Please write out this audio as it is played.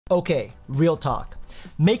Okay, real talk.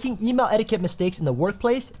 Making email etiquette mistakes in the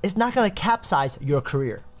workplace is not going to capsize your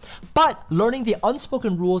career. But learning the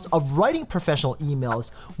unspoken rules of writing professional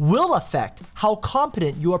emails will affect how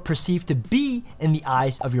competent you are perceived to be in the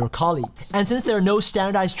eyes of your colleagues. And since there are no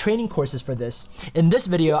standardized training courses for this, in this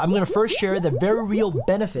video, I'm going to first share the very real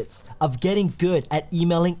benefits of getting good at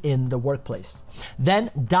emailing in the workplace.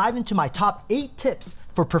 Then dive into my top 8 tips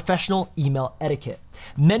for professional email etiquette,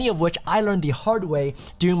 many of which I learned the hard way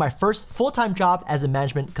during my first full-time job as a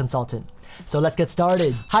management consultant. So let's get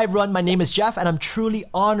started. Hi everyone, my name is Jeff and I'm truly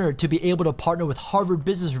honored to be able to partner with Harvard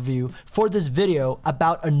Business Review for this video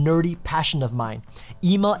about a nerdy passion of mine,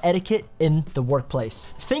 email etiquette in the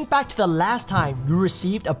workplace. Think back to the last time you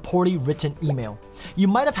received a poorly written email. You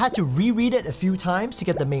might have had to reread it a few times to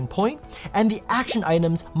get the main point, and the action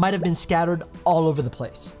items might have been scattered all over the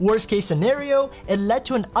place. Worst case scenario, it led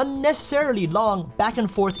to an unnecessarily long back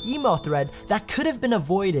and forth email thread that could have been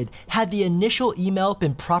avoided had the initial email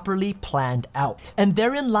been properly planned out. And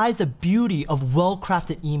therein lies the beauty of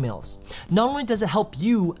well-crafted emails. Not only does it help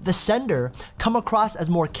you, the sender, come across as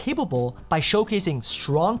more capable by showcasing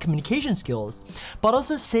strong communication skills, but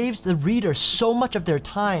also saves the reader so much of their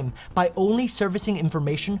time by only servicing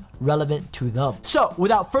information relevant to them. So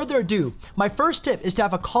without further ado, my first tip is to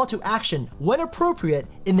have a call to action when appropriate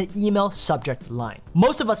in the email subject line.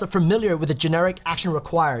 Most of us are familiar with the generic action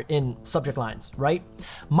required in subject lines, right?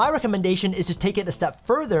 My recommendation is to take it a step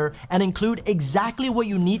further and include exactly what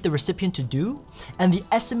you need the recipient to do and the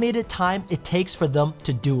estimated time it takes for them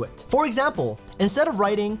to do it. For example, instead of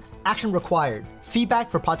writing action required,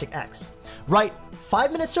 feedback for project X, write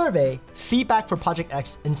 5-minute survey, feedback for project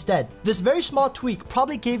X instead. This very small tweak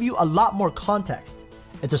probably gave you a lot more context.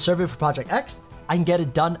 It's a survey for project X, I can get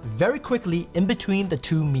it done very quickly in between the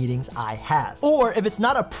 2 meetings I have. Or if it's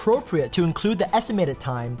not appropriate to include the estimated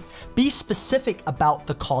time, be specific about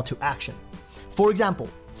the call to action. For example,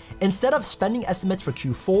 instead of spending estimates for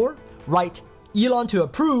Q4, write Elon to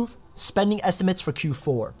approve spending estimates for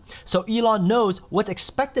Q4. So Elon knows what's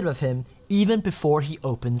expected of him even before he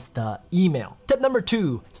opens the email. Tip number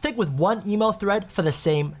 2, stick with one email thread for the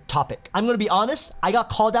same topic. I'm gonna be honest, I got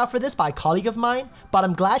called out for this by a colleague of mine, but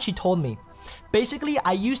I'm glad she told me. Basically,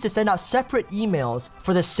 I used to send out separate emails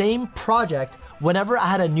for the same project whenever I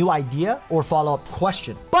had a new idea or follow-up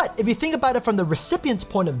question. But if you think about it from the recipient's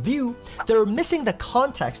point of view, they're missing the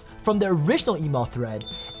context from the original email thread,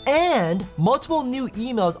 and multiple new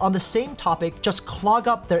emails on the same topic just clog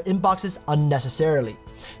up their inboxes unnecessarily.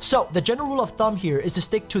 So the general rule of thumb here is to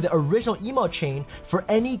stick to the original email chain for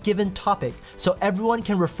any given topic so everyone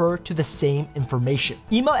can refer to the same information.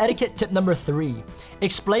 Email etiquette tip number 3,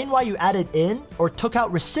 explain why you added in or took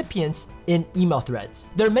out recipients in email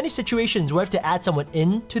threads. There are many situations where you have to add someone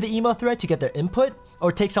into the email thread to get their input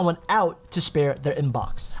or take someone out to spare their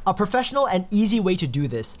inbox. A professional and easy way to do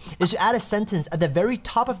this is to add a sentence at the very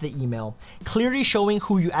top of the email, clearly showing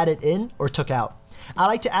who you added in or took out. I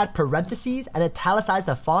like to add parentheses and italicize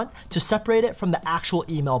the font to separate it from the actual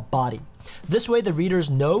email body. This way the readers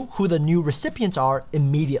know who the new recipients are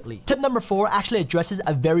immediately. Tip number 4 actually addresses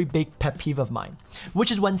a very big pet peeve of mine,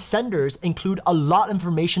 which is when senders include a lot of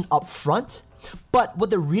information up front, but what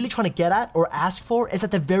they're really trying to get at or ask for is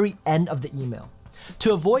at the very end of the email.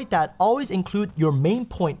 To avoid that, always include your main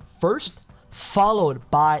point first, followed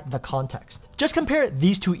by the context. Just compare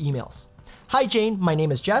these 2 emails. Hi Jane, my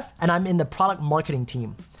name is Jeff and I'm in the product marketing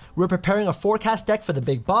team. We're preparing a forecast deck for the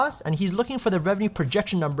big boss and he's looking for the revenue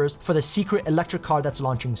projection numbers for the secret electric car that's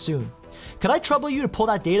launching soon. Could I trouble you to pull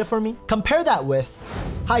that data for me? Compare that with,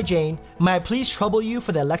 hi Jane, may I please trouble you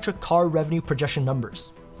for the electric car revenue projection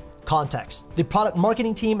numbers? Context. The product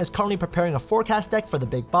marketing team is currently preparing a forecast deck for the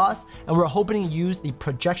big boss and we're hoping to use the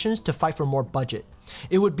projections to fight for more budget.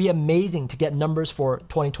 It would be amazing to get numbers for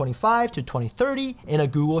 2025 to 2030 in a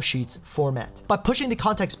Google Sheets format. By pushing the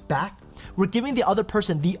context back, we're giving the other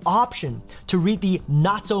person the option to read the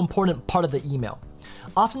not so important part of the email.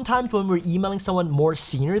 Oftentimes when we're emailing someone more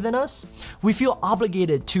senior than us, we feel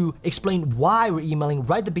obligated to explain why we're emailing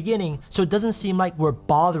right at the beginning so it doesn't seem like we're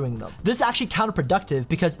bothering them. This is actually counterproductive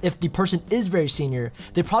because if the person is very senior,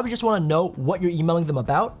 they probably just want to know what you're emailing them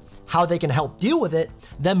about, how they can help deal with it,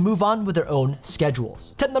 then move on with their own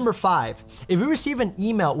schedules. Tip number 5, if you receive an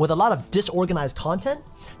email with a lot of disorganized content,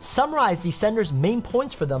 summarize the sender's main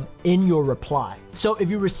points for them in your reply. So if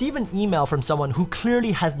you receive an email from someone who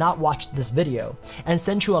clearly has not watched this video and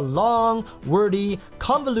sent you a long, wordy,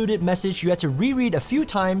 convoluted message you had to reread a few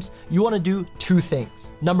times, you want to do 2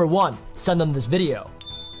 things. Number 1, send them this video.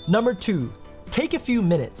 Number 2, take a few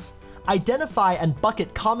minutes. identify and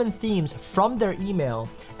bucket common themes from their email,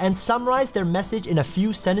 and summarize their message in a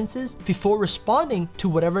few sentences before responding to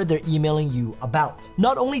whatever they're emailing you about.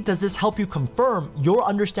 Not only does this help you confirm your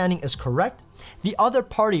understanding is correct, the other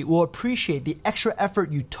party will appreciate the extra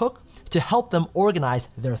effort you took to help them organize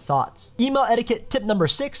their thoughts. Email etiquette tip number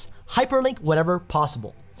 6, hyperlink whenever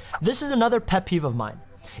possible. This is another pet peeve of mine.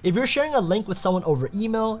 If you're sharing a link with someone over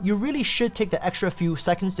email, you really should take the extra few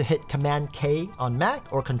seconds to hit Command K on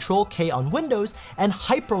Mac or Control K on Windows and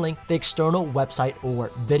hyperlink the external website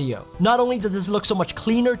or video. Not only does this look so much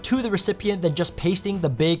cleaner to the recipient than just pasting the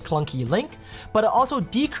big clunky link, but it also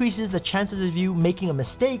decreases the chances of you making a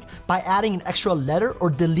mistake by adding an extra letter or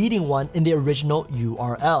deleting one in the original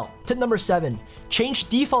URL. Tip number 7, change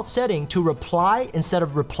default setting to reply instead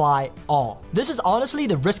of reply all. This is honestly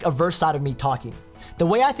the risk-averse side of me talking. The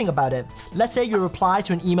way I think about it, let's say you reply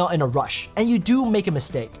to an email in a rush and you do make a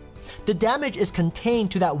mistake. The damage is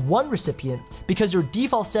contained to that one recipient because your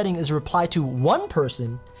default setting is reply to one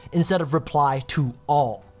person instead of reply to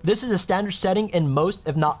all. This is a standard setting in most,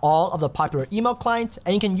 if not all, of the popular email clients,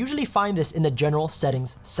 and you can usually find this in the general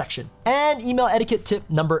settings section. And email etiquette tip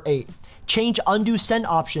number 8. Change undo send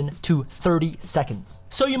option to 30 seconds.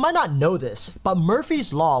 So you might not know this, but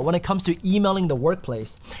Murphy's Law when it comes to emailing the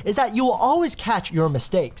workplace is that you will always catch your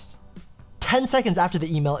mistakes 10 seconds after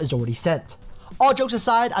the email is already sent. All jokes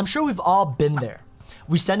aside, I'm sure we've all been there.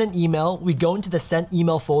 We send an email, we go into the sent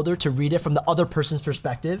email folder to read it from the other person's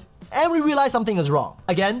perspective, and we realize something is wrong.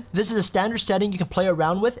 Again, this is a standard setting you can play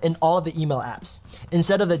around with in all of the email apps.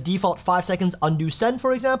 Instead of the default 5 seconds undo send,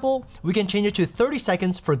 for example, we can change it to 30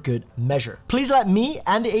 seconds for good measure. Please let me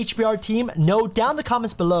and the HBR team know down in the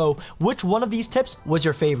comments below which one of these tips was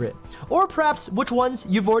your favorite, or perhaps which ones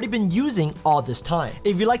you've already been using all this time.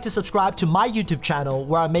 If you'd like to subscribe to my YouTube channel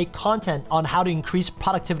where I make content on how to increase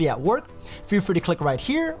productivity at work, feel free to click right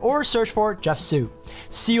here or search for Jeff Su.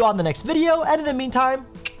 See you on the next video, and in the meantime,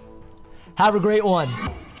 have a great one.